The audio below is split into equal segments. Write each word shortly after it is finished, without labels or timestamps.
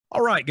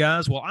All right,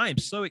 guys. Well, I am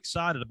so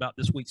excited about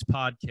this week's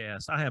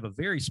podcast. I have a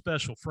very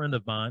special friend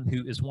of mine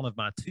who is one of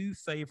my two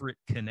favorite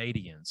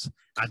Canadians.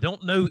 I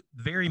don't know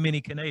very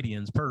many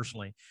Canadians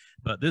personally,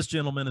 but this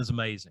gentleman is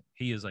amazing.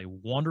 He is a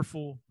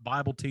wonderful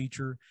Bible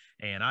teacher,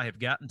 and I have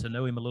gotten to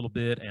know him a little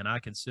bit, and I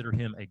consider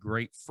him a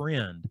great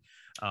friend.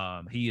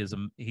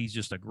 He's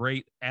just a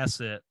great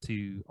asset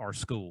to our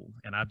school,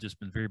 and I've just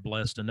been very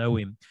blessed to know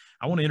him.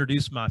 I want to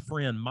introduce my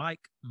friend,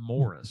 Mike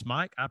Morris.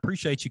 Mike, I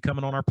appreciate you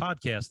coming on our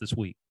podcast this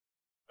week.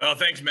 Oh,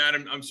 thanks, Matt.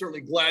 I'm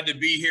certainly glad to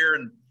be here,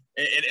 and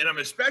I'm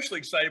especially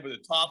excited with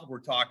the topic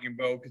we're talking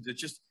about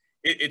because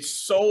it's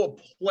so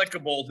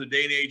applicable to the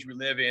day and age we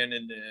live in,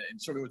 and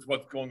certainly with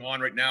what's going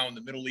on right now in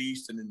the Middle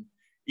East and in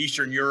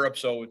Eastern Europe.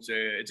 So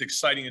it's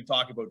exciting to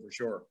talk about for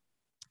sure.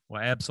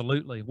 Well,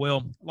 absolutely.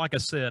 Well, like I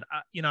said,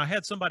 I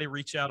had somebody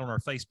reach out on our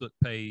Facebook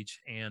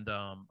page and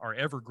our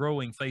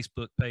ever-growing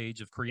Facebook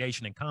page of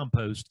Creation and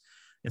Compost,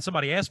 and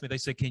somebody asked me, they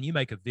said, "Can you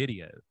make a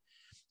video?"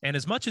 And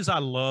as much as I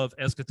love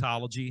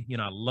eschatology,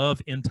 I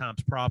love end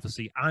times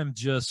prophecy, I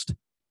do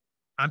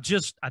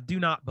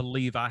not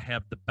believe I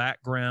have the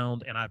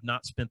background, and I've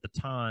not spent the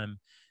time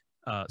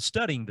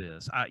studying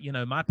this.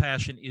 My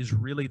passion is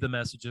really the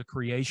message of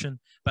creation,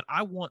 but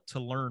I want to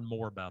learn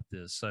more about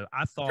this. So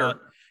I thought,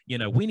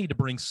 sure, we need to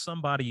bring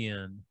somebody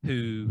in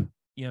who,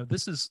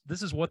 this is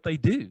what they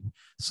do.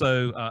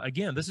 So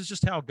again, this is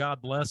just how God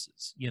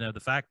blesses,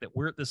 the fact that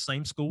we're at this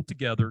same school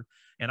together,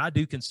 and I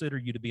do consider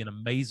you to be an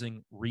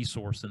amazing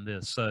resource in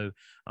this. So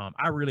I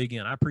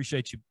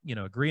appreciate you,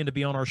 agreeing to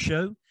be on our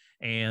show,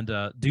 and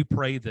do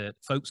pray that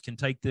folks can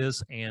take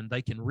this and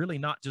they can really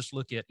not just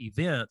look at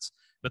events,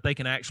 but they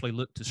can actually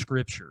look to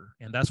Scripture.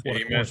 And that's what,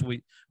 Amen, of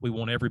course, we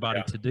want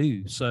everybody to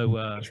do. So,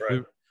 that's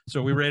right.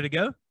 So are we ready to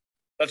go?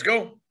 Let's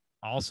go.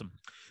 Awesome.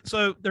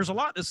 So there's a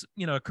lot that's,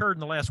 occurred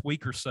in the last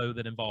week or so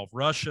that involve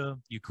Russia,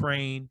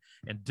 Ukraine,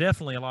 and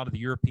definitely a lot of the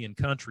European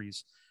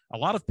countries. A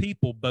lot of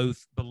people,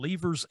 both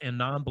believers and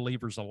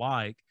non-believers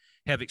alike,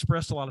 have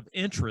expressed a lot of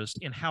interest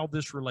in how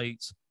this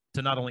relates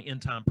to not only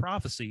end time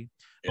prophecy,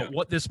 but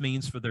what this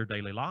means for their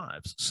daily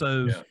lives.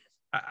 So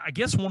I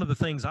guess one of the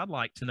things I'd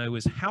like to know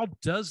is, how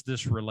does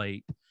this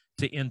relate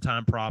to end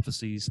time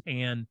prophecies?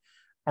 And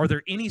are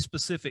there any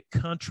specific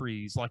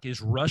countries, like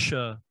is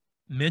Russia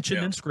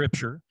mentioned in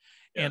Scripture?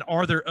 And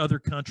are there other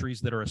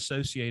countries that are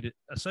associated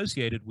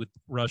with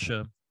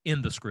Russia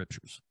in the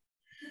Scriptures?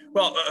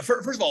 Well,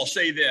 first of all, I'll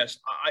say this.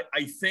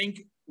 I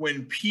think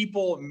when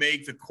people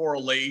make the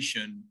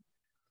correlation,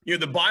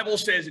 the Bible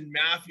says in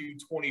Matthew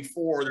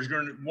 24,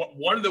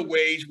 one of the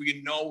ways we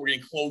can know we're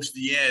getting close to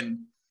the end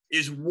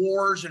is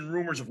wars and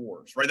rumors of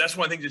wars, right? That's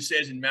one of the things it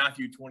says in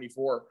Matthew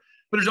 24.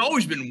 But there's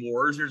always been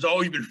wars. There's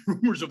always been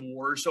rumors of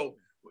wars. So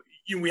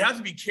we have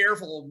to be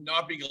careful of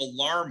not being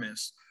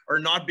alarmists, or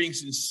not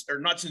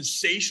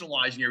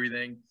sensationalizing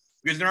everything,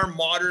 because in our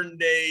modern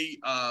day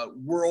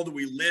world that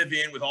we live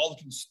in, with all the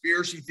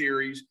conspiracy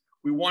theories,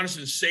 we want to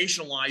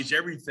sensationalize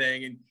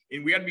everything,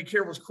 and we have to be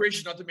careful as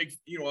Christians not to make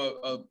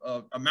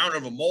a mountain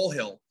of a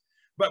molehill.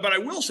 But I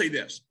will say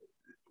this: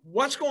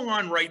 what's going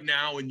on right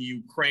now in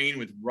Ukraine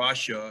with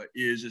Russia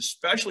is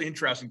especially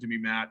interesting to me,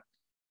 Matt.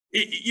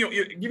 Give you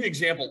an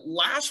example.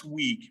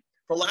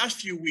 For the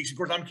last few weeks, of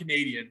course, I'm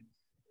Canadian.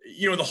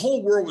 The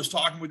whole world was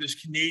talking with this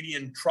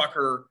Canadian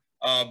trucker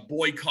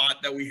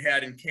boycott that we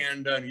had in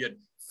Canada, and we had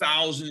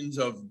thousands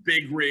of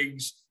big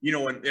rigs, in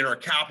our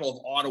capital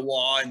of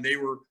Ottawa, and they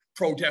were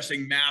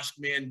protesting mask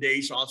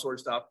mandates, all that sort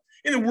of stuff.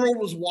 And the world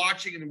was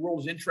watching, and the world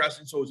was interested,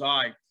 and so was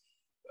I.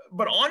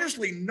 But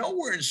honestly,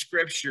 nowhere in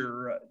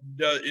Scripture,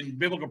 in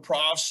biblical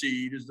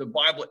prophecy, does the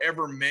Bible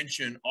ever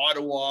mention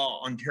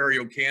Ottawa,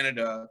 Ontario,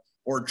 Canada,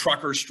 or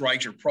trucker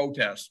strikes or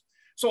protests.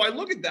 So I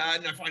look at that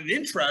and I find it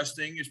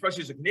interesting,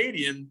 especially as a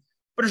Canadian,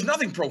 but there's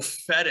nothing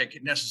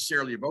prophetic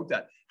necessarily about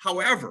that.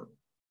 However,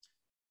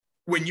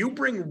 when you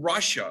bring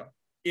Russia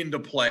into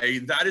play,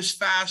 that is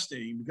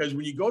fascinating, because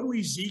when you go to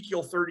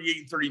Ezekiel 38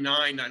 and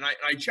 39, and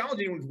I challenge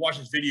anyone to watch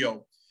this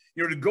video,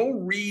 to go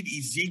read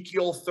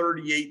Ezekiel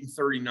 38 and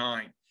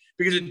 39,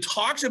 because it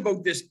talks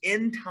about this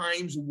end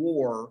times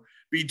war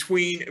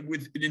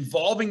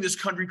involving this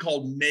country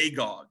called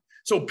Magog.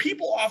 So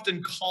people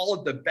often call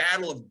it the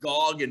Battle of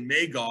Gog and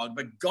Magog,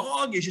 but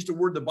Gog is just a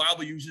word the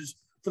Bible uses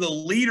for the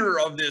leader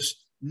of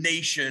this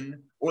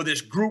nation or this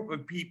group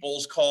of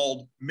peoples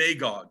called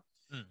Magog.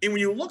 And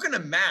when you look at a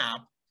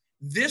map,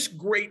 this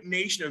great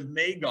nation of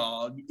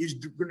Magog is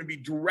going to be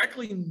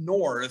directly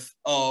north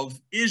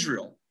of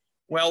Israel.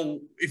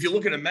 Well, if you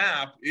look at a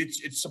map,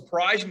 it's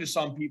surprising to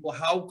some people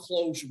how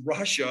close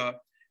Russia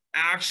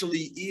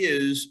actually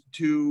is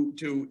to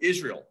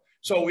Israel.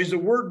 So is the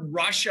word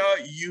Russia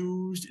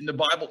used in the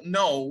Bible?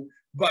 No.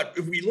 But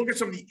if we look at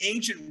some of the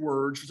ancient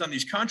words for some of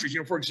these countries,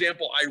 for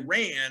example,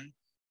 Iran,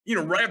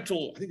 right up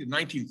till I think the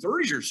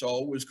 1930s or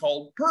so was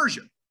called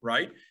Persia,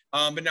 right?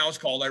 But now it's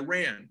called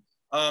Iran.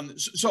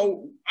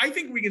 So I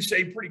think we can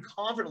say pretty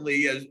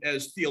confidently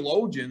as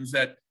theologians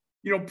that,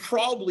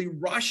 probably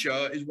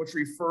Russia is what's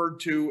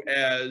referred to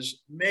as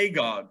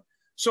Magog.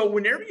 So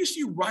whenever you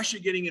see Russia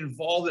getting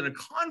involved in a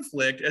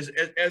conflict, as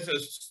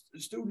a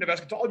student of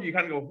eschatology, you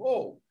kind of go,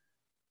 whoa,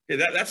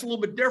 okay, that's a little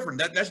bit different.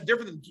 That's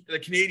different than the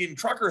Canadian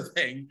trucker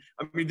thing.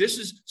 I mean, this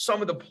is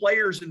some of the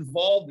players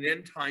involved in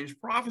end times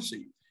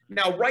prophecy.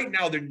 Now, right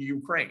now, they're in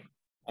Ukraine.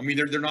 I mean,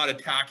 they're not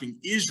attacking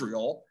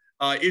Israel.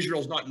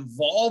 Israel's not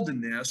involved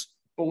in this.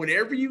 But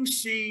whenever you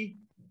see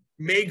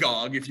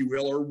Magog, if you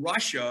will, or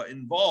Russia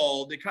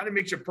involved, it kind of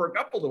makes you perk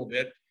up a little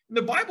bit. And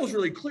the Bible's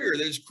really clear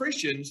that as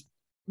Christians,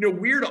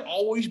 we're to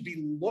always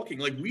be looking.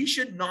 Like, we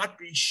should not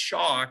be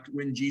shocked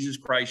when Jesus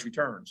Christ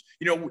returns.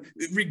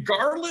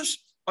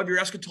 Regardless of your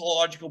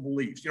eschatological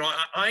beliefs.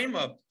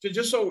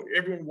 Just so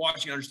everyone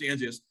watching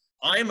understands this,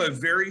 I am a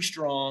very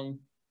strong,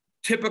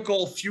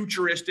 typical,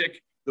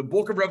 futuristic. The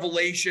book of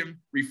Revelation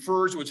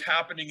refers to what's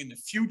happening in the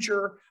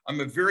future. I'm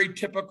a very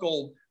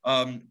typical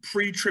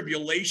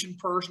pre-tribulation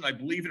person. I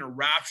believe in a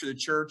rapture of the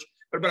church.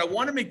 But I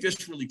want to make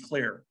this really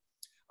clear.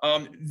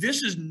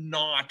 This is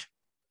not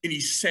an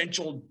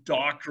essential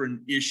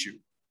doctrine issue,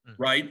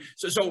 right?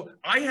 So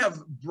I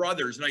have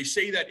brothers, and I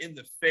say that in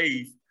the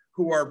faith,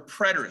 who are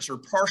preterists, or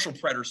partial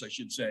preterists, I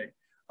should say,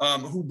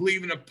 who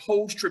believe in a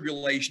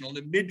post-tribulational,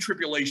 a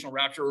mid-tribulational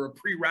rapture, or a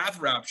pre-wrath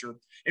rapture.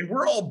 And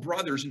we're all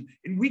brothers,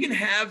 and we can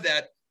have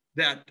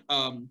that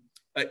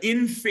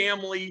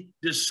in-family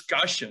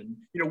discussion.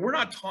 We're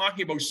not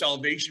talking about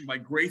salvation by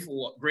grace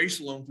alone,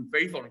 through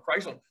faith alone, in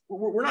Christ alone.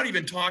 We're not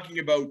even talking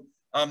about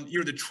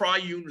the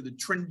triune or the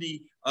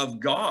Trinity of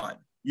God.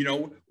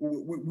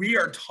 We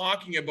are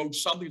talking about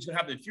something that's going to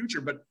happen in the future.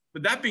 But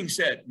that being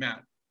said,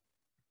 Matt,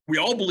 we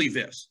all believe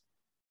this.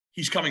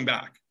 He's coming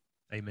back.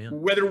 Amen.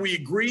 Whether we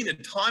agree in the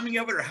timing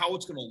of it or how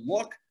it's going to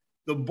look,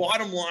 the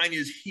bottom line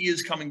is he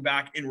is coming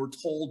back, and we're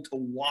told to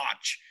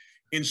watch.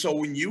 And so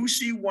when you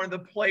see one of the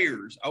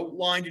players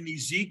outlined in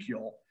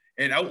Ezekiel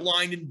and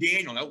outlined in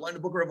Daniel, and outlined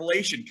in the book of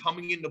Revelation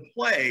coming into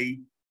play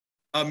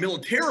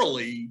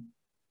militarily,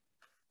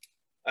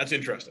 that's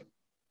interesting.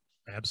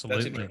 Absolutely.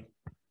 That's interesting.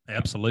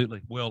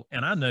 Absolutely. Well,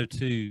 and I know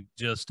too,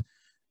 just,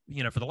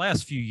 for the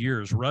last few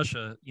years,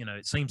 Russia,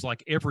 it seems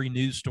like every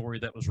news story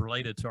that was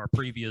related to our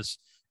previous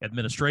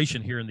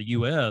administration here in the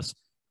U.S.,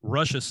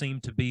 Russia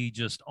seemed to be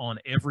just on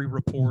every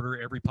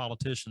reporter, every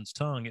politician's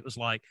tongue. It was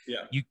like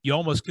you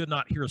almost could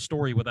not hear a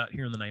story without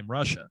hearing the name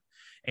Russia.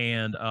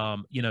 And,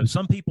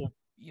 some people,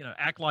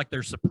 act like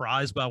they're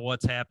surprised by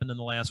what's happened in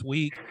the last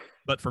week.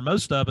 But for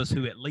most of us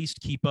who at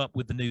least keep up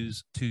with the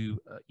news to,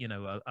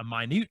 a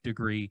minute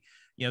degree,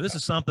 this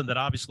is something that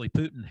obviously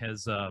Putin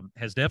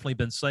has definitely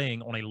been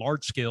saying on a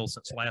large scale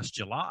since last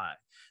July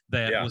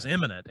that was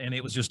imminent, and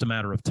it was just a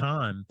matter of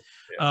time.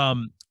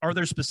 Are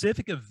there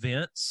specific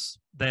events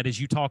that, as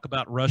you talk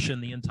about Russia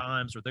in the end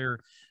times, are there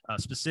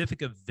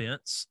specific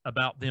events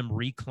about them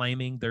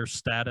reclaiming their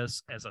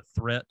status as a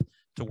threat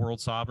to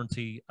world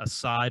sovereignty,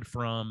 aside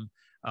from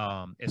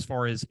as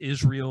far as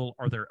Israel?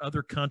 Are there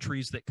other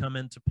countries that come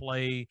into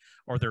play?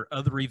 Are there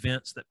other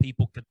events that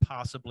people could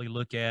possibly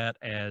look at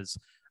as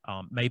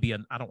maybe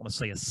I don't want to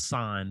say a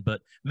sign,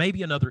 but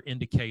maybe another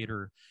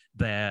indicator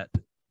that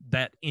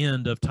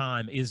end of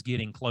time is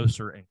getting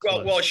closer and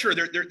closer? Well, sure.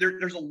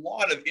 There's a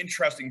lot of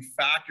interesting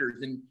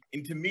factors,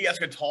 and to me,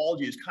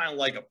 eschatology is kind of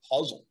like a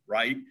puzzle,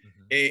 right?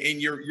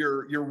 And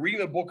you're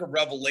reading the book of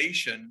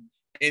Revelation,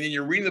 and then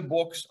you're reading the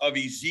books of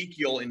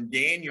Ezekiel and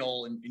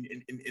Daniel and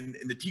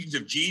the teachings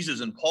of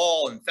Jesus and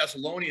Paul and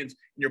Thessalonians,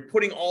 and you're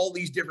putting all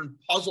these different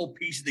puzzle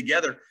pieces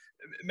together.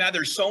 Matt,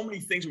 there's so many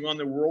things going on in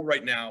the world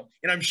right now,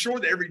 and I'm sure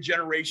that every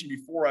generation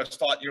before us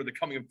thought, the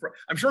coming of.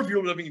 I'm sure if you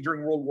were living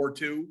during World War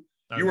II,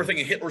 you were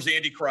thinking Hitler's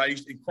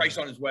Antichrist and Christ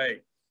on his way.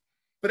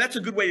 But that's a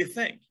good way to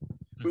think.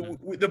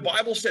 The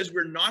Bible says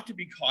we're not to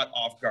be caught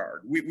off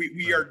guard.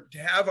 We are to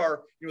have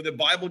our, the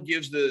Bible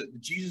gives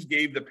Jesus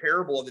gave the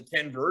parable of the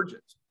 10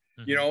 virgins,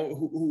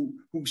 who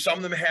some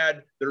of them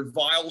had their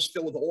vials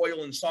filled with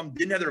oil and some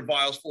didn't have their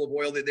vials full of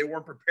oil. They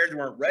weren't prepared, they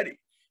weren't ready.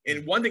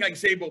 And one thing I can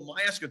say about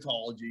my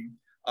eschatology,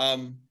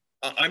 I'm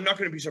not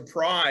going to be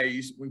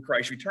surprised when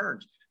Christ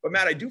returns. But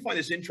Matt, I do find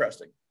this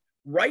interesting.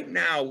 Right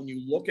now, when you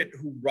look at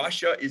who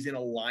Russia is in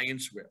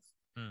alliance with,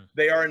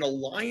 they are in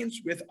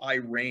alliance with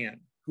Iran,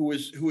 who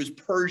is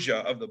Persia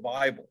of the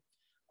Bible.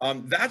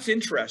 That's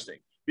interesting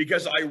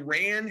because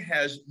Iran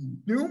has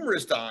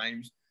numerous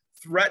times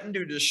threatened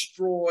to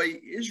destroy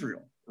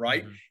Israel,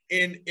 right?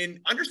 And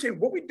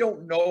understand what we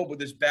don't know about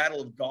this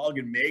battle of Gog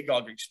and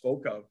Magog I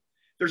spoke of.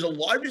 There's a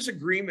lot of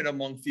disagreement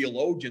among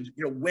theologians.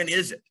 When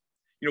is it?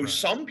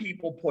 Some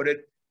people put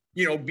it,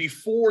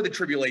 before the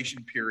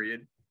tribulation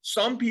period.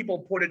 Some people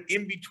put it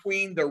in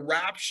between the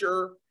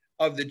rapture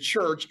of the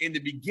church and the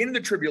beginning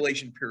of the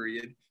tribulation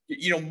period.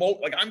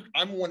 Like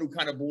I'm one who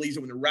kind of believes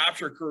that when the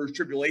rapture occurs,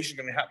 tribulation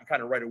is going to happen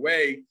kind of right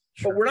away.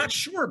 But we're not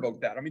sure about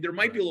that. I mean, there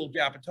might be a little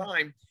gap of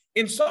time.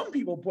 And some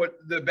people put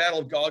the Battle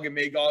of Gog and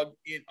Magog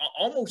in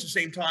almost the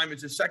same time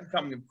as the second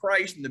coming of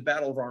Christ and the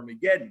Battle of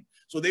Armageddon.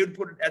 So they would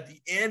put it at the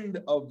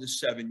end of the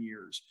 7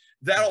 years.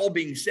 That all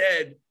being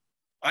said,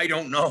 I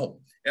don't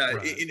know.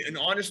 And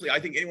honestly, I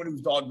think anyone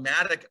who's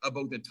dogmatic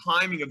about the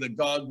timing of the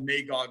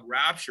Gog-Magog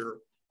rapture,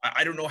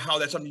 I don't know how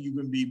that's something you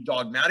can be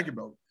dogmatic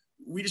about.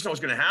 we just know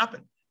what's going to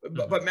happen.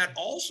 But Matt,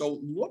 also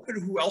look at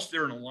who else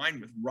they're in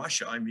alignment with.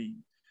 Russia, I mean,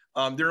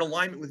 they're in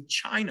alignment with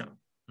China.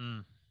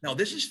 Now,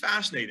 this is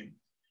fascinating.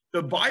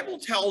 The Bible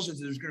tells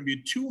us there's going to be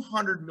a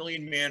 200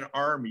 million man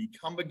army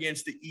come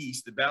against the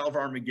East, the Battle of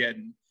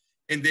Armageddon,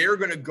 and they're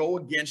going to go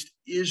against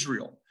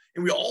Israel.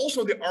 And we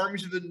also, the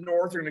armies of the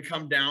North are going to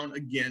come down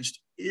against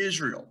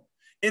Israel.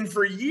 And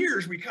for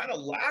years, we kind of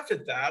laughed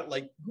at that.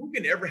 Like, who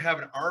can ever have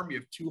an army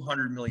of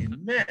 200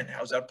 million men?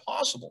 How's that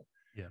possible?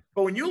 Yeah.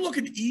 But when you look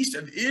at east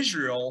of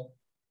Israel,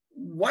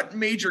 what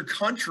major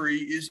country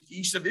is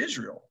east of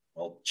Israel?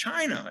 Well,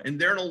 China. And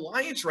they're in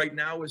alliance right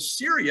now with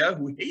Syria,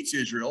 who hates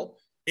Israel,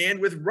 and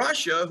with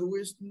Russia, who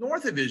is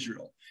north of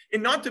Israel.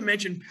 And not to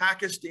mention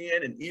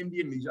Pakistan and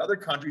India and these other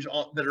countries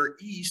that are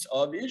east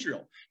of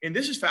Israel. And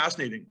this is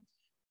fascinating.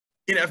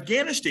 In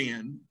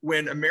Afghanistan,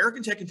 when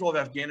Americans had control of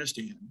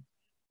Afghanistan,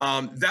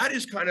 that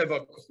is kind of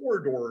a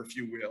corridor, if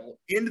you will,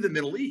 into the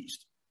Middle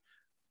East.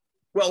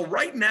 Well,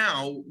 right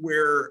now,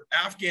 where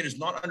Afghan is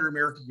not under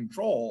American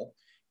control,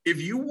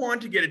 if you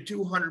want to get a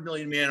 200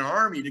 million man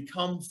army to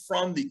come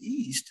from the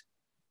East,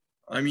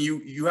 I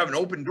mean, you have an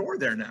open door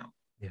there now.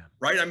 Yeah.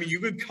 Right. I mean, you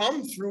could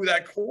come through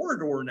that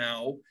corridor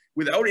now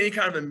without any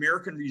kind of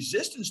American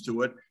resistance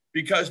to it,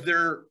 because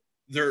they're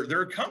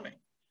coming,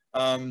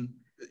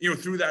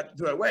 through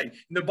that way. And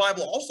the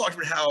Bible also talks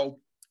about how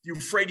the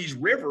Euphrates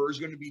River is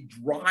going to be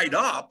dried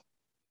up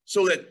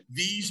so that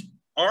these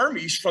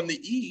armies from the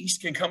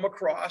east can come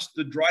across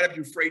the dried up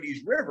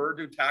Euphrates River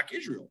to attack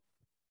Israel.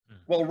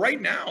 Well, right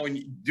now,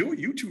 and do a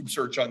YouTube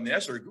search on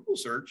this or a Google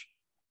search,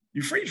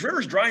 Euphrates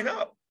River is drying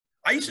up.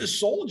 ISIS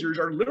soldiers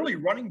are literally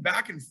running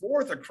back and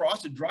forth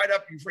across the dried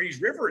up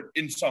Euphrates River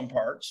in some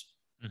parts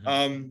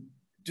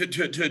to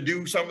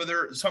do some of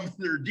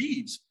their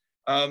deeds.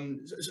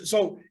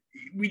 So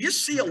we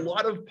just see a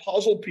lot of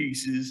puzzle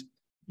pieces,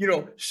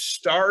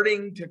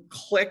 starting to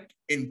click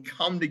and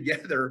come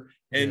together.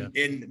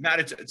 And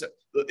Matt,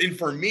 and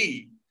for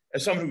me,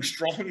 as someone who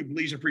strongly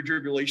believes in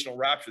pre-tribulational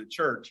rapture of the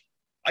church,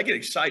 I get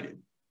excited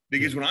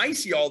because when I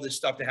see all this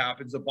stuff that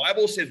happens, the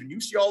Bible says when you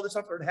see all this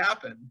stuff that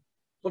happen,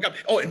 look up.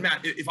 Oh, and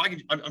Matt, if I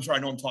can, I'm sorry,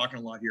 I know I'm talking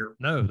a lot here.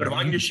 No, but if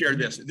I can just share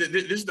this, this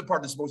is the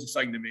part that's most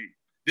exciting to me.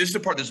 This is the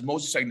part that's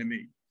most exciting to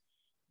me.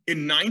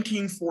 In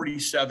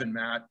 1947,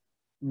 Matt,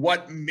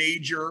 what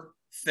major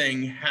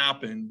thing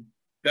happened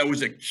that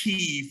was a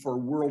key for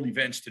world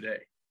events today?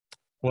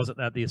 Wasn't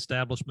that the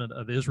establishment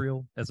of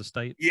Israel as a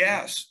state?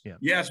 Yes. Yeah.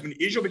 Yes. When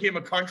Israel became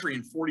a country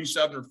in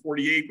 47 or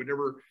 48,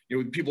 whatever,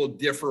 people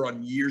differ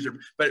on years.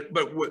 But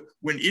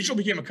when Israel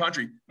became a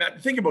country,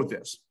 Matt, think about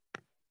this.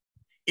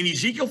 In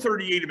Ezekiel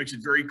 38, it makes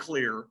it very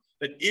clear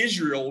that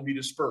Israel will be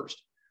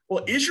dispersed.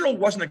 Well, Israel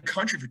wasn't a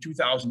country for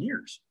 2,000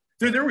 years.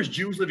 There was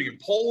Jews living in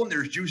Poland. There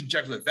was Jews in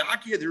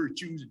Czechoslovakia. There were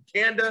Jews in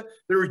Canada.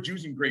 There were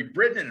Jews in Great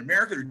Britain and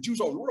America. There were Jews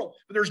all over the world.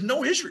 But there's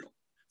no Israel.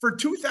 For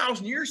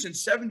 2,000 years,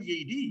 since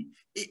 70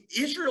 AD,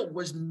 Israel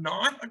was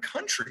not a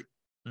country.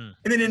 And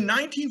then in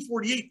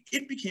 1948,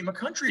 it became a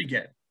country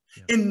again.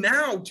 Yeah. And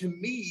now, to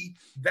me,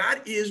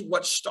 that is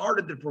what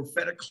started the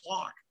prophetic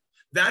clock.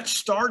 That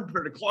started the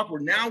prophetic clock,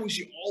 where now we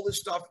see all this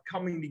stuff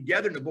coming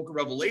together in the book of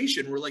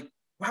Revelation. We're like,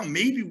 wow,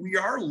 maybe we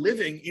are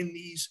living in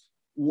these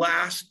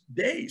last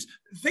days.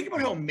 Think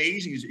about how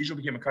amazing is Israel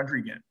became a country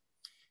again.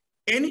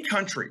 Any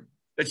country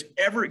that's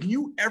ever, can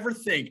you ever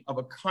think of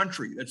a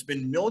country that's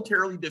been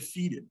militarily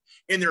defeated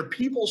and there are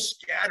people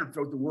scattered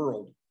throughout the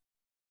world?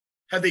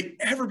 Have they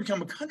ever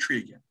become a country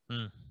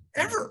again?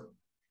 Ever?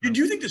 Do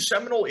you think the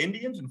Seminole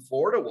Indians in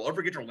Florida will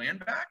ever get their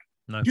land back?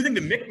 No. Do you think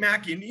the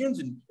Micmac Indians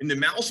and the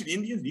Maliseet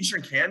Indians in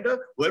Eastern Canada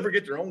will ever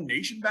get their own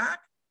nation back?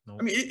 No.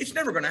 I mean, it's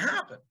never going to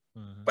happen.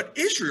 But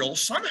Israel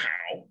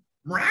somehow,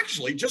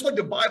 miraculously, just like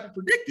the Bible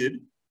predicted,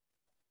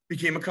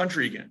 became a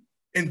country again.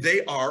 And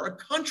they are a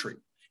country.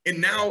 And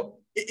now,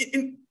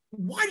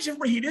 why does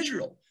everybody hate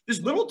Israel?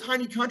 This little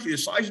tiny country the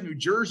size of New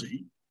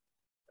Jersey,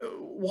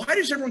 why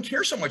does everyone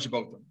care so much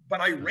about them?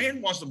 But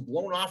Iran wants them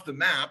blown off the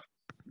map.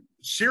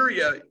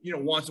 Syria,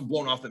 wants them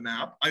blown off the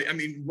map. I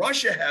mean,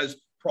 Russia has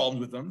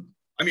problems with them.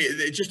 I mean,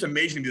 it's just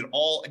amazing that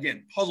all,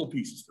 again, puzzle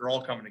pieces, they're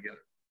all coming together.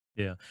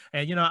 Yeah.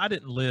 And, I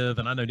didn't live,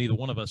 and I know neither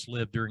one of us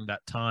lived during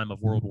that time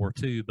of World War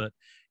II, but,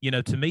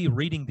 to me,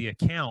 reading the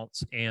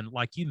accounts, and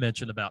like you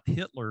mentioned about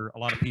Hitler, a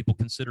lot of people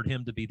considered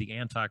him to be the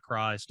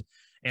Antichrist,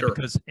 and Sure.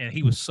 and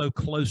he was so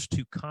close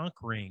to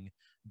conquering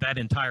that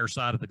entire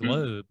side of the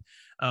globe.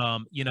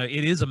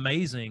 It is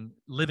amazing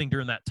living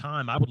during that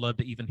time. I would love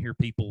to even hear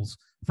people's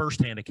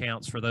firsthand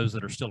accounts for those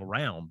that are still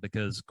around,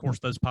 because of course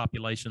those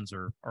populations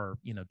are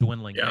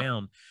dwindling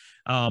down.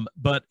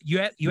 But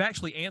you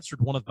actually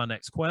answered one of my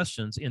next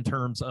questions in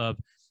terms of,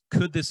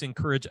 could this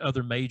encourage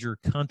other major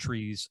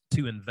countries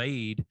to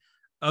invade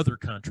other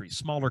countries,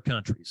 smaller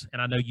countries?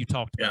 And I know you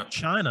talked about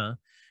China,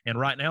 and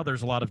right now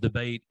there's a lot of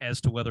debate as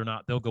to whether or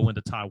not they'll go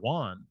into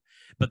Taiwan.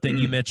 But then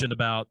you mentioned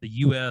about the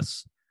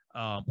U.S.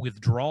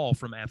 withdrawal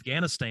from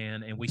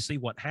Afghanistan, and we see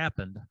what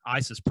happened.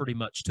 ISIS pretty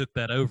much took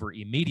that over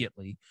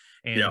immediately.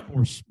 And of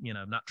course,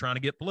 not trying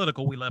to get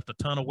political, we left a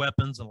ton of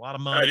weapons and a lot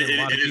of money. And a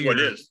lot of gear. Is what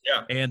it is.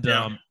 Yeah. And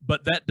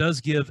but that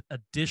does give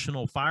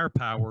additional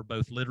firepower,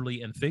 both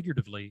literally and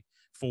figuratively,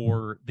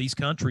 for these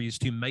countries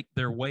to make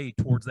their way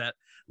towards that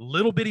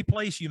little bitty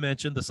place you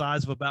mentioned, the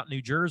size of about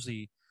New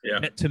Jersey.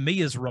 That to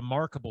me is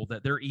remarkable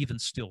that they're even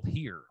still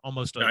here,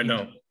 almost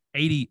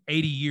 80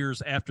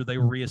 years after they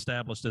were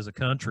reestablished as a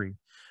country.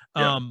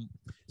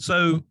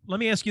 So let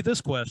me ask you this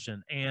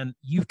question, and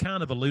you've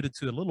kind of alluded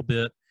to a little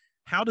bit.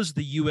 How does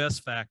the U.S.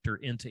 factor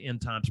into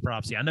end times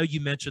prophecy? I know you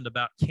mentioned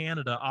about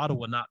Canada,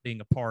 Ottawa not being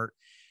a part.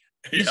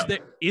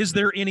 Is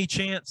there any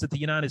chance that the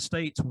United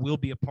States will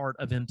be a part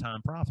of end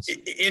time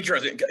prophecy?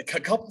 Interesting. A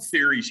couple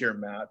theories here,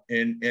 Matt,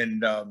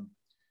 and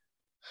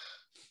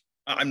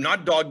I'm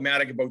not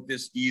dogmatic about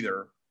this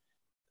either.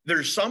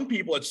 There's some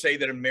people that say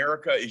that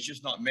America is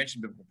just not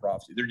mentioned in biblical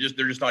prophecy. They're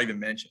just not even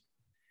mentioned.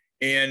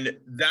 And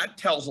that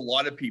tells a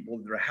lot of people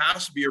that there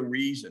has to be a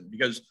reason,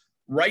 because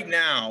right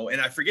now, and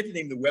I forget the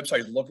name of the website I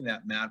was looking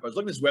at, Matt, but I was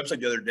looking at this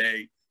website the other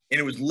day, and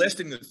it was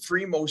listing the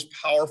 3 most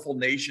powerful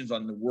nations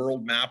on the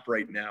world map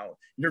right now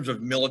in terms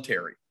of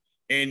military.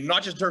 And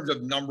not just in terms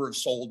of number of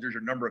soldiers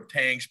or number of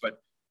tanks, but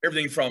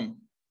everything from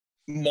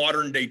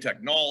modern day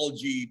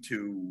technology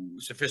to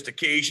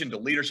sophistication to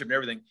leadership and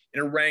everything.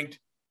 And it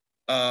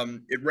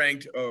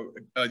ranked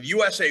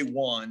USA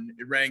 1,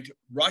 it ranked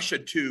Russia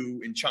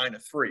 2, and China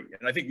 3.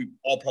 And I think we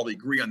all probably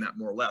agree on that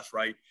more or less,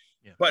 right?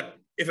 Yeah. But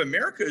if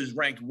America is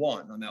ranked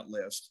 1 on that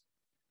list,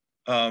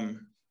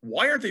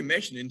 why aren't they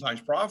mentioned in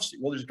times prophecy?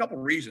 Well, there's a couple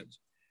of reasons.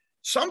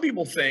 Some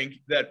people think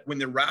that when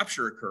the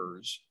rapture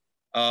occurs,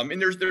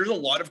 and there's a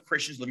lot of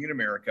Christians living in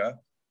America,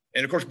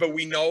 and of course, but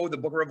we know the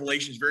book of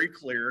Revelation is very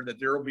clear that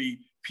there will be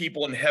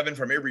people in heaven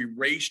from every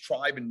race,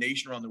 tribe, and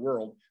nation around the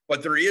world.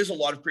 But there is a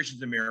lot of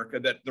Christians in America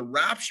that the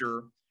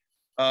rapture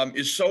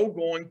is so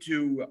going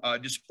to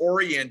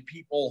disorient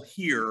people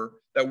here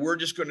that we're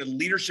just going to,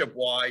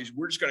 leadership-wise,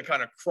 we're just going to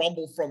kind of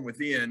crumble from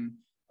within,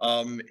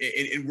 and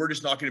we're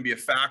just not going to be a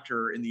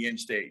factor in the end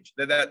stage.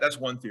 That's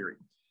one theory.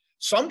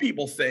 Some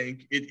people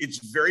think it's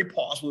very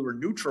possible we're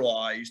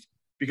neutralized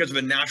because of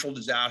a natural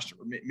disaster.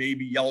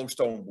 Maybe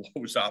Yellowstone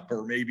blows up,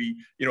 or maybe,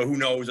 who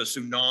knows, a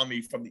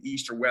tsunami from the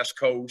east or west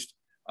coast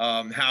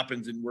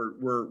happens, and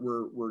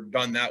we're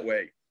done that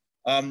way.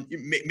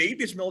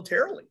 Maybe it's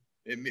militarily.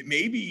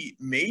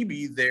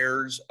 Maybe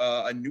there's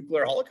a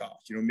nuclear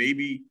holocaust.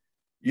 Maybe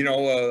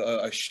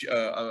a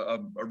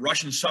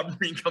Russian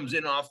submarine comes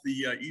in off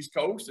the east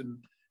coast and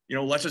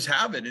lets us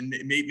have it, and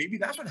maybe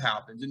that's what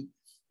happens. And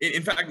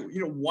in fact,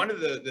 one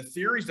of the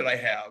theories that I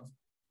have.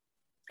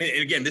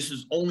 And again, this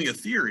is only a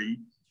theory,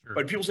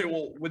 but people say,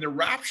 well, when the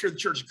rapture of the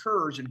church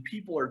occurs and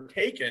people are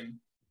taken,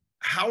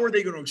 how are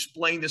they going to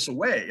explain this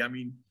away? I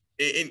mean,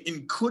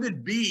 and could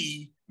it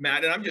be,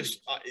 Matt, and I'm just,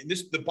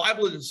 the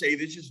Bible doesn't say,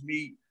 this is just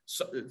me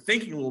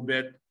thinking a little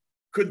bit,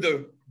 could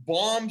the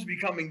bombs be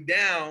coming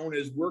down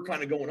as we're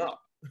kind of going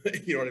up?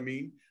 You know what I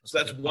mean? So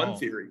that's one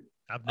theory.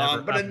 I've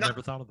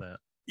never thought of that.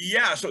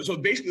 Yeah. So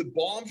basically the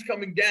bombs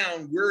coming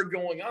down, we're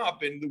going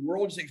up, and the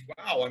world just thinks,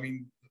 wow, I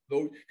mean,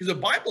 because the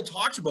Bible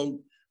talks about,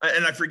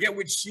 and I forget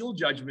which seal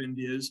judgment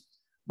it is,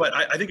 but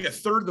I think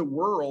 1/3 of the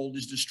world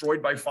is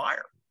destroyed by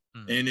fire.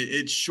 And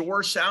it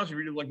sure sounds, if you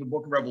read like the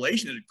book of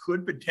Revelation, that it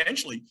could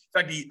potentially, in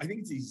fact, I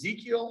think it's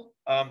Ezekiel,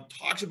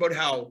 talks about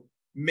how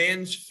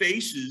men's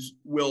faces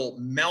will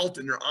melt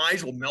and their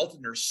eyes will melt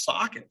in their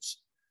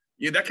sockets.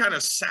 Yeah, that kind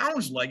of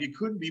sounds like it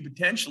could be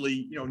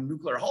potentially,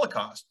 nuclear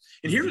holocaust.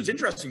 And here's what's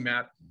interesting,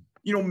 Matt.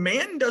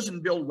 Man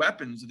doesn't build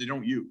weapons that they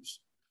don't use.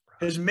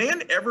 Has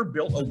man ever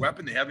built a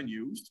weapon they haven't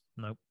used?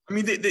 Nope. I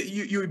mean,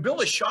 you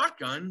build a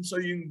shotgun so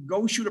you can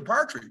go shoot a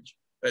partridge.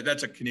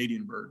 That's a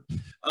Canadian bird,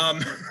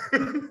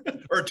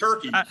 or a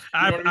turkey.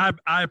 I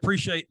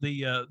appreciate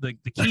the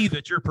key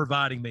that you're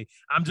providing me.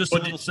 I'm just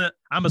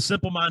I'm a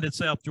simple-minded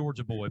South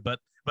Georgia boy, but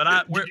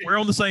we're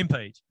on the same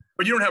page.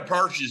 But you don't have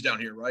partridges down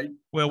here, right?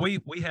 Well,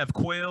 we have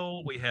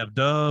quail, we have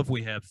dove,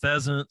 we have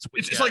pheasants.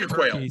 It's like a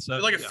quail. It's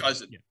like a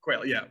pheasant.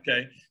 Quail, yeah,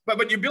 okay.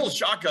 But you build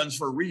shotguns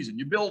for a reason.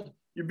 You build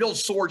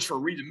swords for a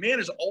reason. Man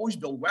has always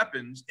built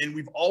weapons, and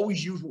we've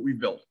always used what we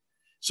built.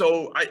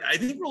 So I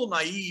think we're a little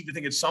naive to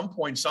think at some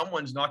point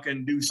someone's not going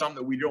to do something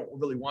that we don't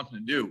really want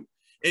them to do.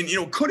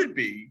 And could it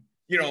be,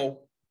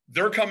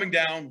 they're coming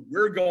down,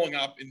 we're going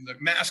up in the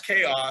mass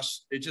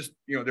chaos. It just,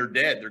 they're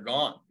dead, they're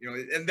gone.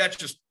 And that's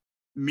just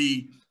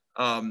me,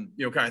 kind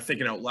of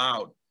thinking out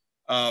loud.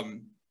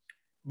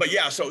 But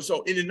yeah,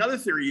 so in another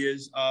theory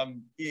is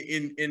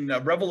in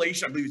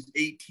Revelation, I believe it's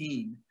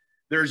 18.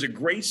 There's a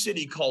great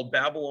city called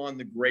Babylon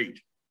the Great.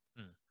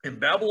 And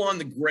Babylon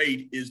the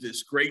Great is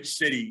this great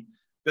city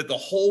that the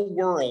whole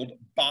world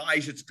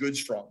buys its goods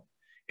from.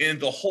 And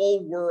the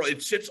whole world,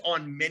 it sits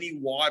on many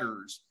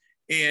waters.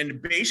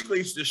 And basically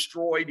it's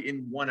destroyed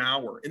in 1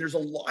 hour. And there's a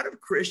lot of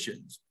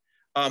Christians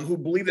who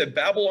believe that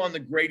Babylon the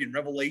Great in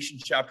Revelation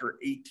chapter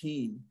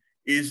 18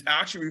 is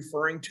actually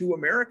referring to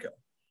America.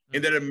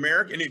 And that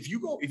America, and if you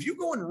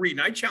go and read,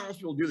 and I challenge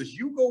people to do this,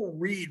 you go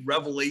read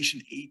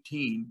Revelation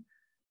 18,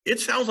 it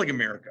sounds like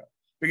America,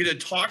 because it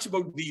talks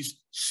about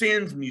these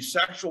sins and these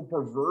sexual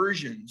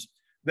perversions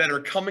that are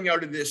coming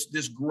out of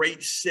this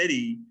great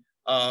city,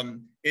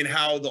 and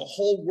how the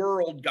whole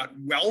world got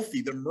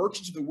wealthy. The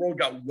merchants of the world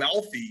got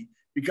wealthy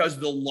because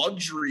of the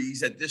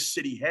luxuries that this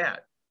city had.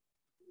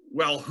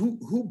 Well,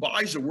 who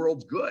buys the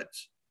world's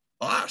goods?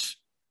 Us.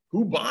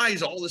 Who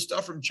buys all this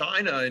stuff from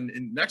China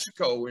and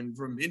Mexico and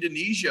from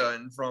Indonesia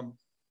and from,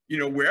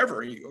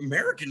 wherever?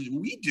 Americans,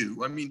 we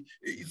do. I mean,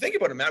 think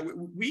about it, Matt.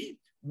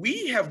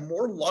 We have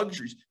more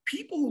luxuries.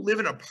 People who live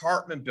in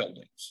apartment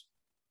buildings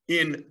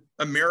in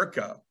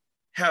America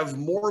have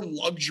more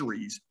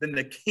luxuries than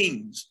the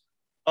kings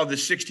of the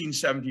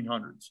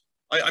 1700s.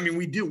 I mean,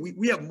 we do.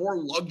 We have more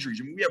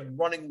luxuries. I mean, we have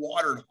running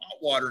water and hot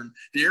water, and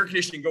the air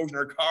conditioning goes in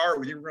our car.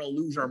 We think we're going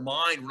to lose our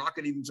mind. We're not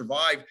going to even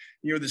survive.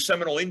 The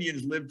Seminole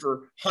Indians lived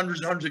for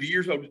hundreds and hundreds of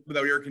years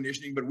without air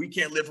conditioning, but we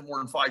can't live for more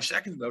than 5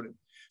 seconds without it.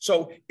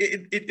 So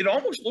it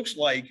almost looks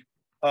like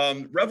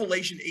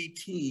Revelation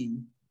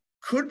 18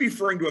 could be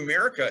referring to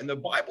America, and the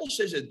Bible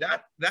says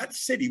that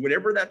city,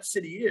 whatever that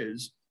city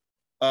is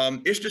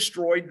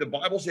destroyed. The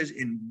Bible says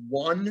in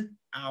 1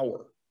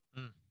 hour.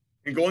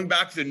 And going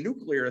back to the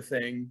nuclear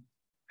thing,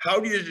 how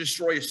do you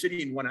destroy a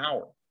city in 1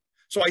 hour?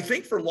 So I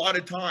think for a lot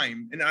of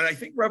time, and I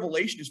think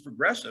Revelation is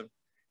progressive.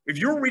 If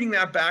you're reading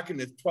that back in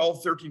the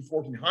 12, 13,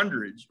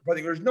 1400s, I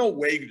think there's no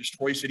way you can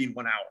destroy a city in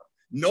 1 hour.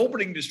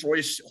 Nobody can destroy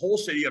a whole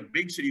city, a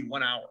big city in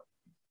 1 hour.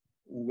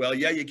 Well,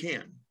 yeah, you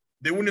can.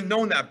 They wouldn't have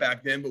known that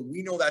back then, but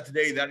we know that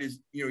today. That is,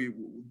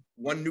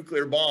 one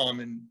nuclear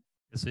bomb and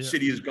the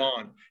city is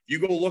gone. You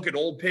go look at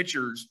old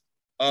pictures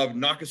of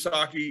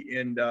Nagasaki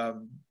and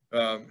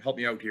help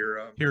me out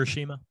here.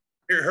 Hiroshima.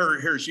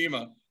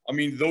 Hiroshima. I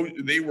mean,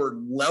 they were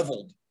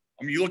leveled.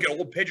 I mean, you look at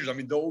old pictures. I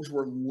mean, those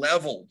were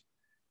leveled.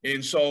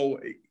 And so,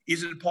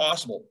 is it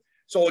possible?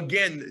 So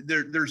again,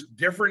 there's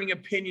differing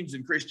opinions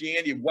in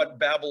Christianity of what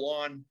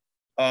Babylon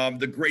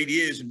the Great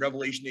is in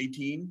Revelation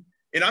 18.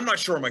 And I'm not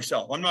sure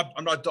myself. I'm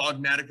not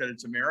dogmatic that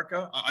it's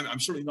America. I'm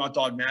certainly not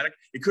dogmatic.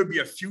 It could be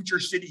a future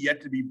city yet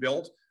to be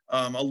built.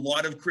 A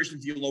lot of Christian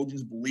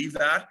theologians believe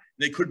that.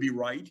 They could be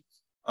right.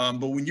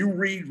 But when you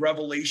read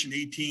Revelation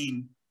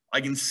 18, I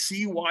can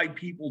see why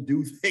people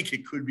do think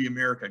it could be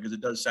America, because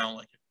it does sound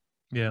like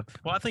it. Yeah.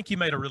 Well, I think you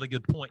made a really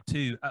good point,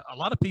 too. A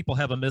lot of people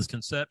have a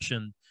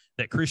misconception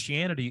that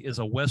Christianity is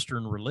a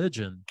Western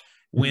religion,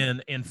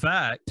 when, in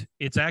fact,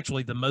 it's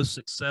actually the most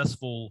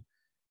successful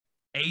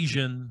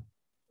Asian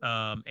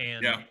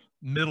and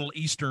Middle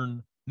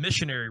Eastern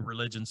missionary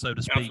religion, so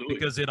to speak. Absolutely.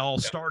 Because it all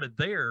started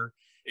there.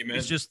 Amen.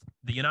 It's just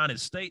the United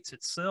States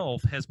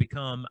itself has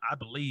become, I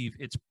believe,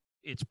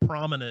 its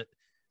prominent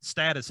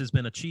status has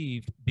been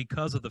achieved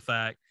because of the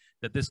fact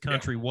that this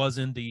country was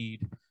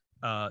indeed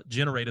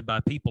generated by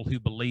people who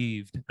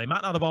believed. They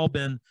might not have all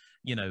been,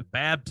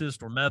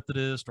 Baptist or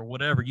Methodist or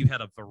whatever. You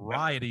had a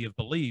variety of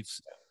beliefs,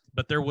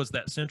 but there was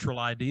that central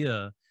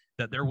idea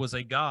that there was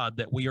a God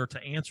that we are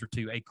to answer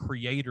to, a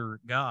creator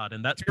God.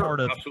 And that's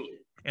part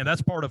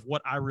of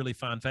what I really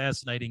find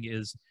fascinating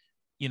is,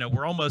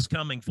 we're almost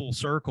coming full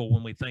circle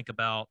when we think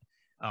about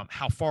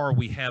how far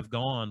we have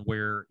gone,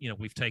 where,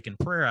 we've taken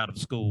prayer out of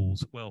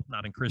schools. Well,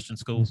 not in Christian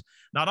schools,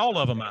 not all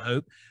of them, I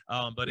hope,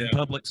 but in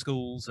public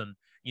schools. And,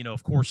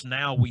 of course,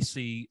 now we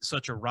see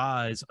such a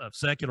rise of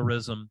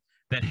secularism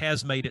that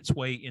has made its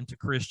way into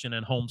Christian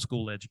and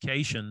homeschool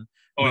education,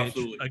 which,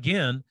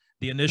 again,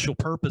 the initial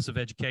purpose of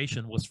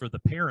education was for the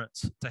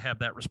parents to have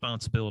that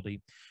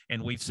responsibility.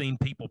 And we've seen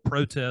people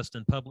protest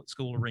in public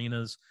school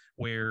arenas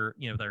where,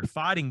 they're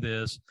fighting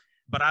this.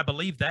 But I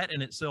believe that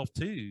in itself,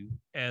 too,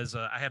 as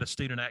I had a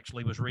student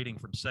actually was reading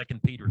from 2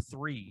 Peter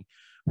 3,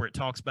 where it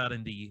talks about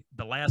in the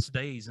last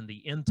days, in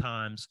the end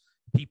times,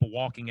 people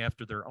walking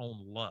after their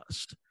own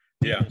lust,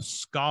 people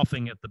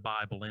scoffing at the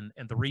Bible. And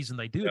the reason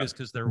they do it is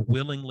because they're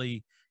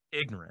willingly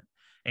ignorant.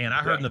 And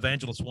I heard an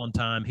evangelist one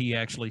time, he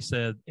actually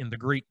said in the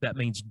Greek, that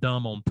means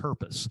dumb on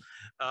purpose.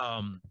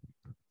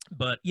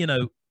 But,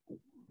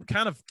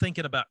 kind of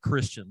thinking about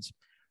Christians,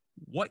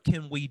 what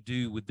can we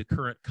do with the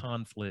current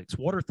conflicts?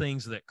 What are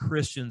things that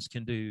Christians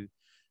can do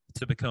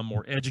to become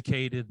more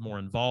educated, more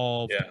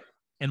involved,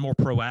 and more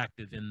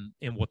proactive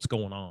in what's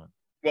going on?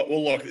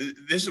 Well, look,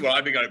 this is what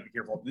I've got to be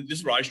careful. This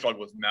is what I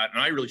struggle with, Matt,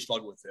 and I really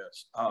struggle with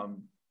this.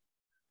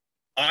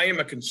 I am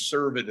a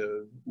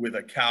conservative with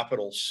a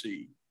capital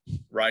C,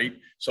 right?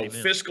 So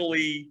Amen.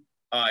 Fiscally,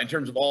 in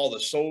terms of all the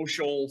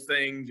social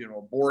things,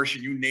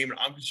 abortion, you name it,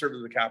 I'm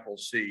conservative with a capital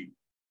C.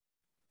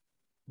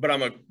 But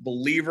I'm a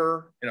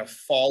believer and a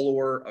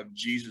follower of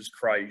Jesus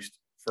Christ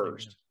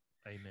first.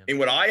 Amen. And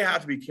what I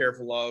have to be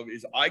careful of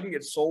is I can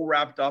get so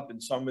wrapped up in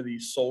some of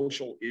these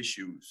social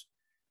issues,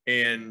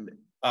 and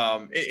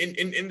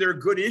they're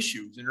good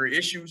issues, and they're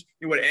issues.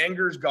 What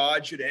angers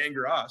God should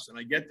anger us, and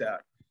I get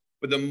that.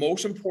 But the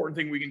most important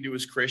thing we can do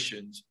as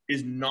Christians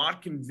is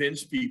not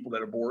convince people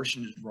that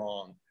abortion is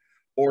wrong,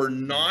 or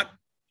not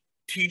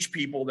teach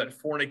people that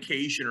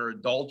fornication or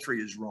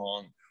adultery is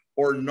wrong,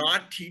 or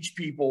not teach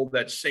people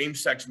that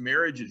same-sex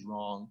marriage is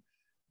wrong,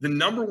 the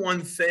number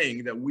one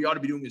thing that we ought to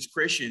be doing as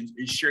Christians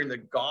is sharing the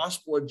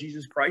gospel of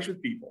Jesus Christ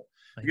with people.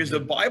 Because the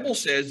Bible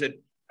says that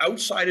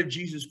outside of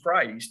Jesus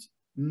Christ,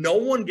 no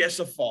one gets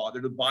a Father,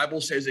 the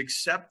Bible says,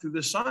 except through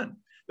the Son.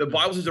 The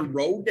Bible says the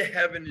road to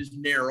heaven is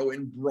narrow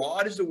and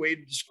broad is the way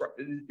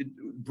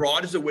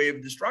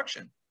of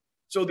destruction.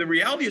 So the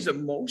reality is that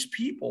most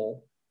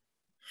people,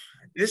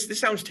 this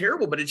sounds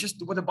terrible, but it's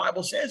just what the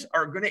Bible says,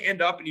 are going to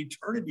end up in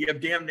eternity of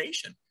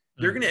damnation.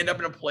 They're going to end up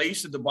in a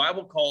place that the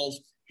Bible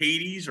calls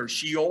Hades or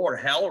Sheol or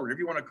hell or whatever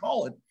you want to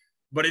call it,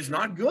 but it's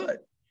not good.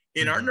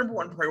 And our number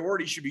one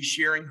priority should be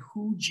sharing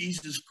who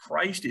Jesus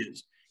Christ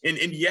is. And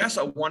yes,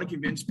 I want to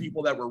convince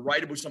people that we're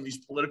right about some of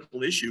these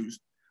political issues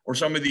or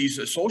some of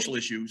these social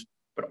issues,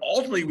 but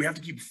ultimately we have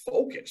to keep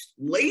focused,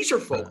 laser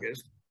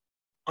focused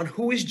on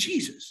who is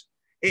Jesus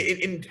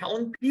and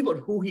telling people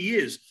who he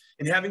is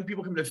and having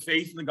people come to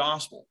faith in the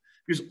gospel,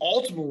 because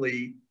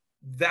ultimately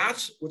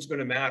that's what's going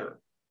to matter.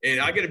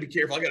 And I got to be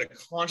careful. I got to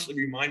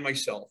constantly remind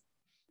myself,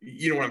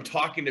 when I'm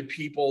talking to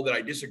people that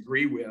I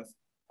disagree with,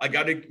 I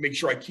got to make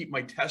sure I keep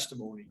my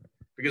testimony,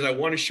 because I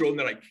want to show them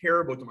that I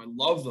care about them. I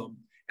love them.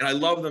 And I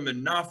love them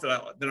enough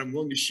that I'm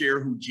willing to share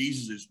who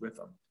Jesus is with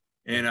them.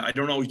 And I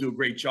don't always do a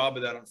great job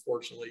of that,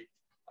 unfortunately.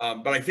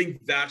 But I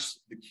think that's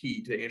the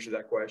key to answer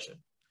that question.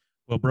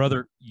 Well,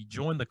 brother, you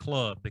join the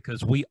club,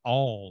 because we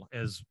all,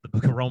 as the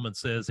book of Romans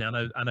says, and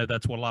I know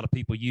that's what a lot of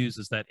people use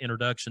as that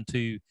introduction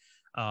to,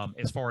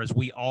 as far as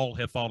we all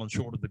have fallen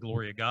short of the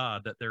glory of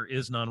God, that there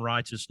is none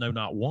righteous, no,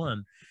 not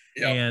one.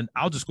 Yep. And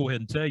I'll just go ahead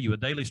and tell you, a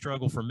daily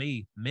struggle for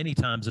me many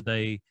times a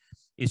day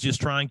is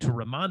just trying to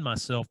remind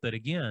myself that,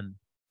 again,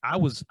 I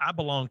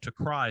belonged to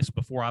Christ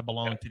before I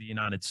belonged to the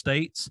United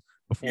States,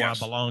 before I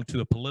belonged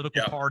to a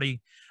political party.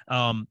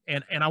 And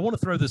I want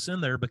to throw this in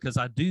there because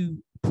I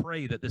do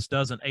pray that this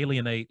doesn't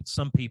alienate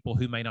some people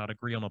who may not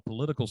agree on a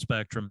political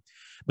spectrum.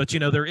 But,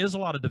 there is a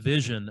lot of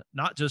division,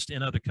 not just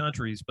in other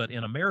countries, but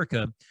in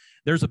America.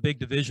 There's a big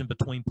division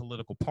between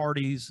political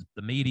parties,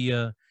 the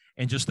media,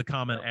 and just the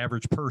common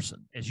average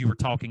person. As you were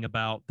talking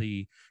about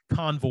the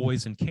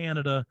convoys in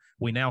Canada,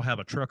 we now have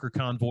a trucker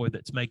convoy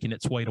that's making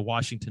its way to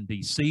Washington,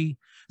 D.C.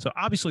 So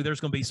obviously there's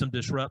going to be some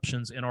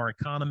disruptions in our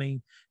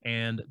economy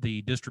and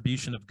the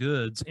distribution of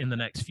goods in the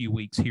next few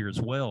weeks here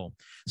as well.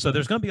 So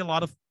there's going to be a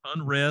lot of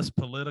unrest,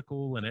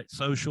 political and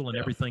social and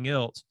everything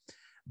else.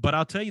 But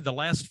I'll tell you, the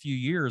last few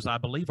years, I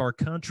believe our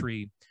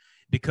country,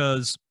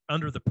 because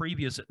under the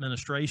previous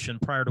administration,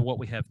 prior to what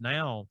we have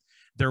now,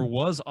 there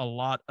was a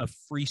lot of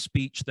free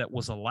speech that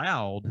was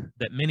allowed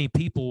that many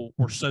people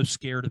were so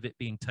scared of it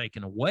being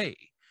taken away.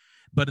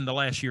 But in the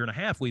last year and a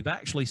half, we've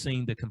actually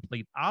seen the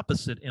complete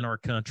opposite in our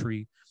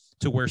country,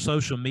 to where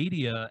social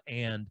media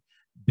and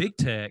big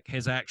tech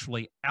has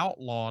actually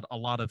outlawed a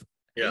lot of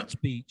hate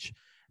speech,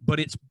 but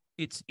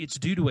it's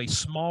due to a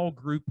small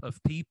group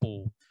of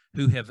people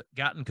who have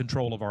gotten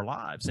control of our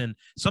lives. And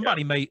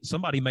somebody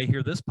may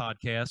hear this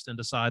podcast and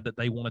decide that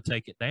they want to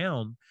take it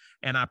down.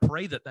 And I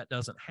pray that that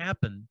doesn't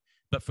happen.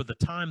 But for the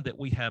time that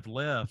we have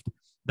left,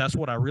 that's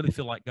what I really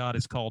feel like God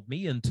has called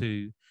me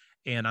into.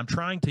 And I'm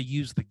trying to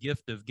use the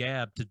gift of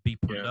gab to be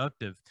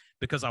productive,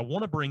 because I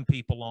want to bring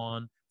people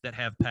on that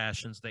have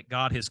passions that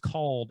God has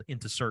called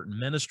into certain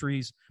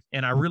ministries.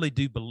 And I really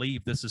do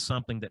believe this is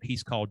something that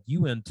he's called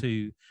you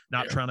into,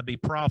 not trying to be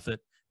prophet,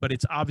 but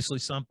it's obviously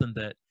something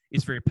that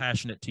is very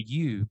passionate to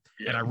you.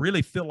 And I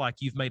really feel like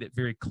you've made it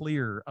very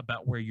clear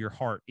about where your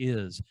heart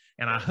is.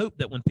 And I hope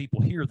that when people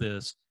hear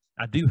this,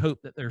 I do hope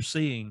that they're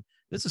seeing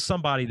this is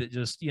somebody that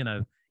just,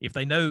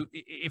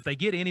 if they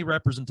get any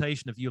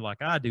representation of you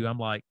like I do, I'm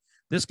like,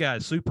 this guy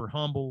is super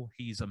humble.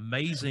 He's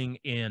amazing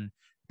in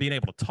being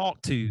able to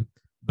talk to,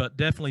 but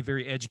definitely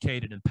very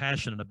educated and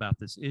passionate about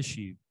this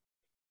issue.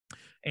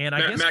 And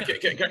I Matt,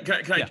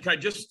 I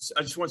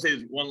just want to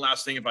say one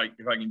last thing, if I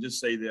can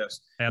just say this.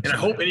 Absolutely. And I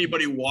hope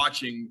anybody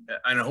watching,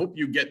 and I hope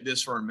you get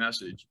this for our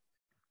message.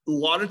 A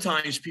lot of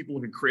times people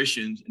look at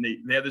Christians and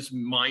they have this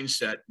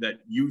mindset that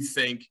you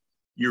think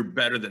you're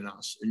better than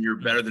us and you're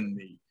better than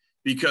me,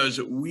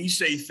 because we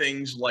say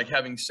things like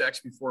having sex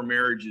before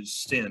marriage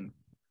is sin.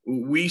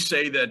 We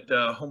say that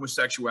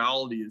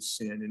homosexuality is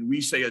sin, and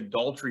we say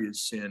adultery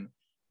is sin.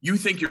 You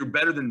think you're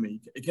better than me.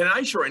 Can I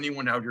assure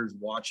anyone out here who's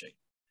watching,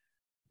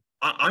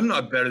 I'm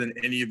not better than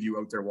any of you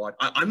out there watching.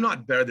 I'm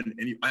not better than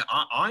any.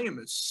 I am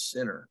a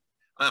sinner.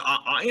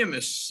 I am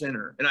a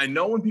sinner. And I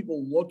know when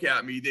people look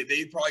at me,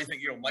 they probably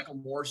think, Michael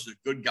Morris is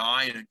a good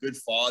guy and a good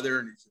father,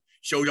 and he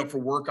showed up for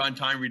work on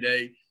time every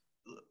day.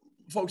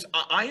 Folks,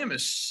 I am a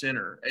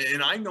sinner,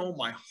 and I know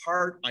my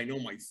heart. I know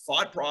my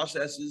thought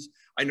processes.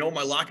 I know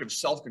my lack of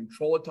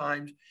self-control at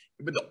times.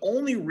 But the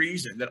only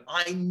reason that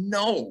I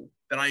know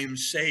that I am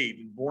saved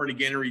and born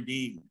again and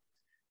redeemed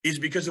is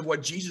because of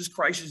what Jesus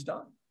Christ has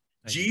done.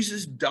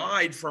 Jesus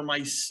died for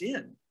my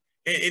sin.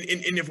 And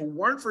if it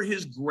weren't for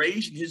his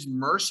grace and his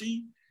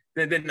mercy,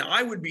 then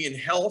I would be in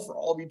hell for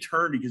all of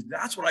eternity, because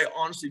that's what I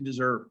honestly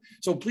deserve.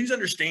 So please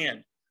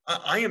understand,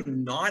 I am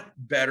not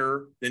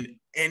better than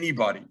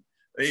anybody.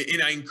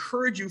 And I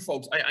encourage you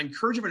folks, I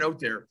encourage everyone out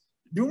there,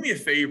 do me a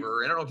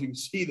favor. And I don't know if you can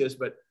see this,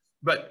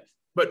 but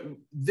But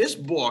this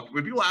book,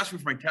 when people ask me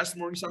for my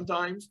testimony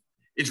sometimes,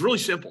 it's really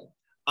simple.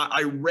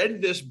 I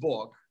read this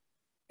book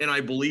and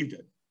I believed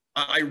it.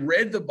 I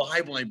read the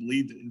Bible and I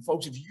believed it. And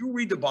folks, if you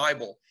read the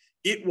Bible,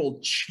 it will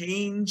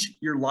change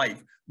your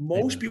life.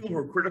 Most people who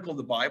are critical of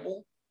the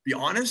Bible, be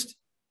honest,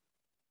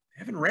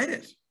 haven't read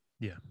it.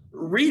 Yeah.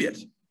 Read it.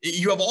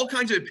 You have all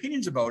kinds of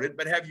opinions about it,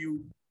 but have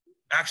you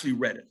actually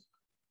read it?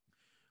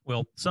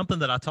 Well, something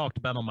that I talked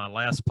about on my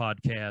last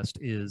podcast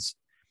is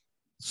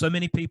so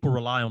many people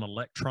rely on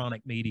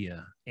electronic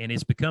media, and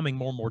it's becoming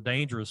more and more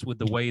dangerous with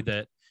the way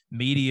that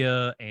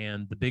media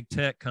and the big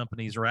tech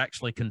companies are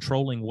actually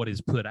controlling what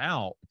is put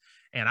out.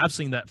 And I've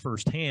seen that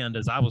firsthand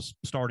as I was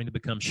starting to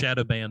become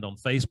shadow banned on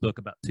Facebook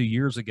about 2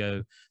 years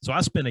ago. So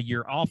I spent a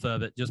year off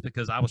of it just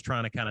because I was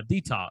trying to kind of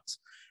detox.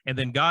 And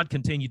then God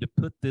continued to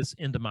put this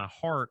into my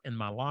heart and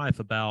my life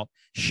about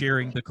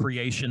sharing the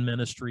creation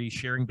ministry,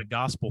 sharing the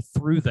gospel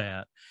through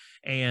that.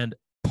 And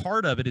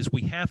part of it is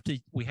we have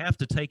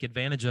to take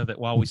advantage of it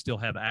while we still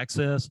have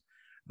access.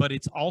 But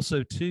it's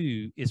also,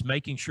 too, is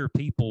making sure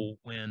people,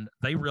 when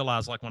they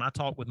realize, like when I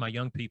talk with my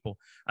young people,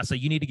 I say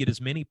you need to get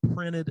as many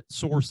printed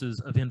sources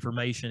of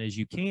information as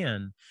you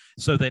can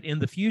so that in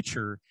the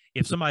future,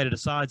 if somebody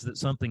decides that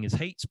something is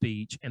hate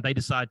speech and they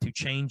decide to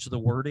change the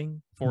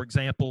wording, for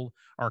example,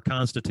 our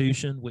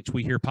Constitution, which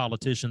we hear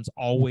politicians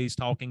always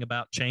talking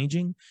about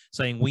changing,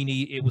 saying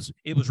it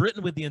was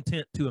written with the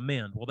intent to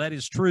amend. Well, that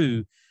is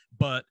true,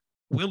 but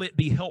will it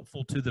be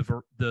helpful to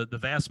the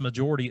vast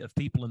majority of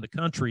people in the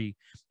country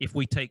if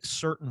we take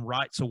certain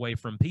rights away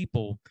from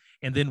people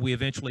and then we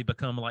eventually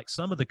become like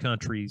some of the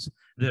countries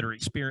that are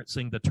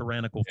experiencing the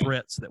tyrannical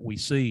threats that we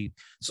see?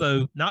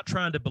 So not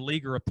trying to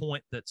beleaguer a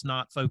point that's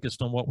not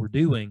focused on what we're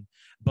doing,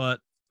 but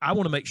I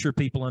want to make sure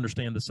people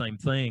understand the same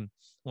thing.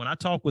 When I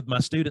talk with my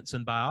students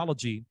in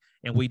biology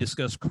and we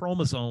discuss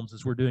chromosomes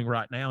as we're doing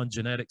right now in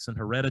genetics and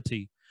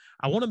heredity,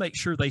 I want to make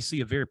sure they see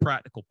a very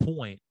practical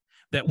point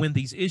that when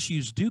these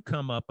issues do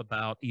come up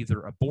about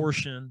either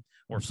abortion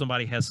or if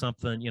somebody has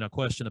something,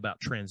 question about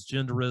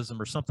transgenderism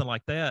or something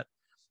like that,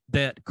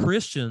 that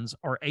Christians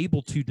are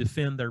able to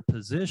defend their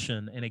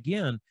position. And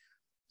again,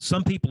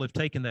 some people have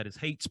taken that as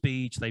hate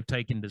speech. They've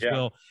taken it as,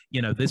 well,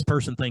 this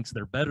person thinks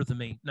they're better than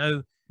me.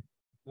 No,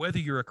 whether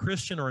you're a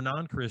Christian or a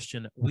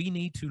non-Christian, we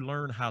need to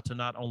learn how to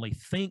not only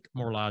think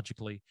more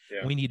logically,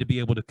 we need to be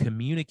able to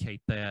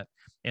communicate that.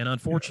 And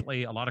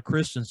unfortunately, a lot of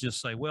Christians just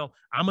say, well,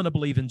 I'm going to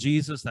believe in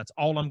Jesus. That's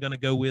all I'm going to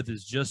go with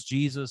is just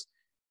Jesus.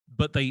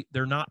 But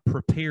they're not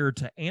prepared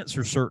to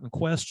answer certain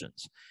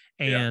questions.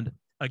 And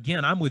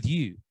again, I'm with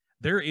you.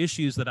 There are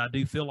issues that I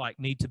do feel like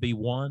need to be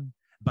won.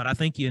 But I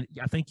think you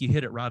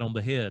hit it right on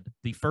the head.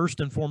 The first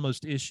and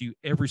foremost issue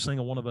every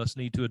single one of us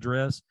need to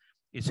address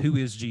is who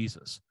is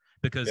Jesus.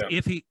 Because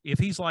if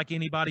he's like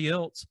anybody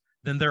else,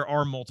 then there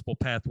are multiple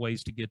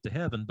pathways to get to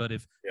heaven. But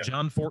if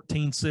John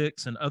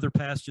 14:6 and other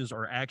passages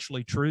are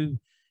actually true,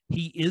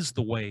 he is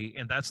the way,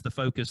 and that's the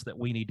focus that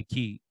we need to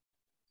keep.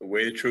 The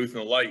way, the truth,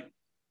 and the light.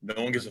 No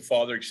one gets the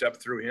Father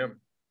except through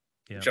him.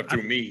 Except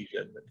through me.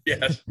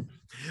 Yes.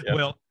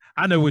 Well,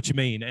 I know what you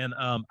mean. And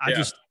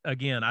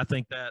I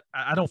think that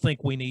I don't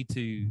think we need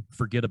to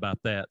forget about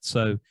that.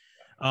 So,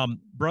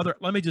 brother,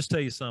 let me just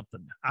tell you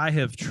something. I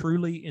have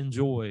truly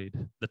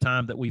enjoyed the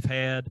time that we've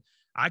had.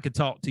 I could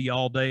talk to you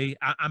all day.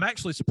 I'm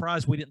actually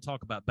surprised we didn't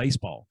talk about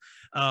baseball,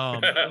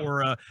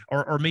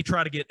 or me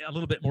try to get a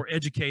little bit more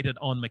educated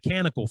on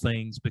mechanical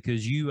things,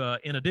 because you,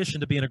 in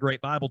addition to being a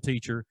great Bible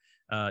teacher,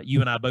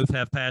 you and I both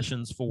have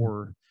passions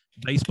for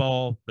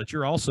baseball, but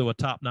you're also a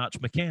top-notch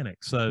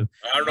mechanic. So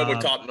I don't know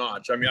about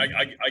top-notch. I mean,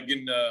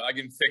 I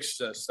can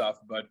fix stuff,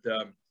 but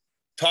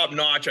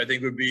top-notch I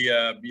think would be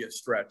a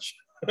stretch.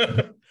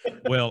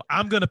 Well,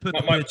 I'm going to put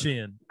the pitch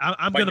in.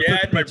 I'm my going to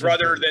dad, put my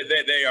brother,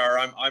 they are.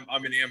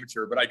 I'm an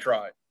amateur, but I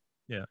try.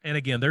 Yeah, and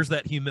again, there's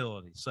that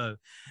humility. So,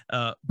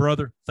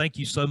 brother, thank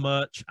you so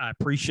much. I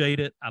appreciate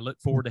it. I look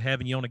forward to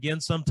having you on again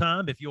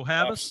sometime if you'll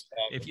have us.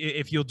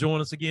 If you'll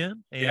join us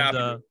again.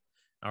 And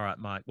all right,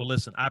 Mike. Well,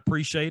 listen, I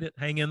appreciate it.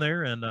 Hang in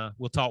there, and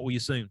we'll talk with you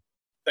soon.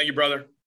 Thank you, brother.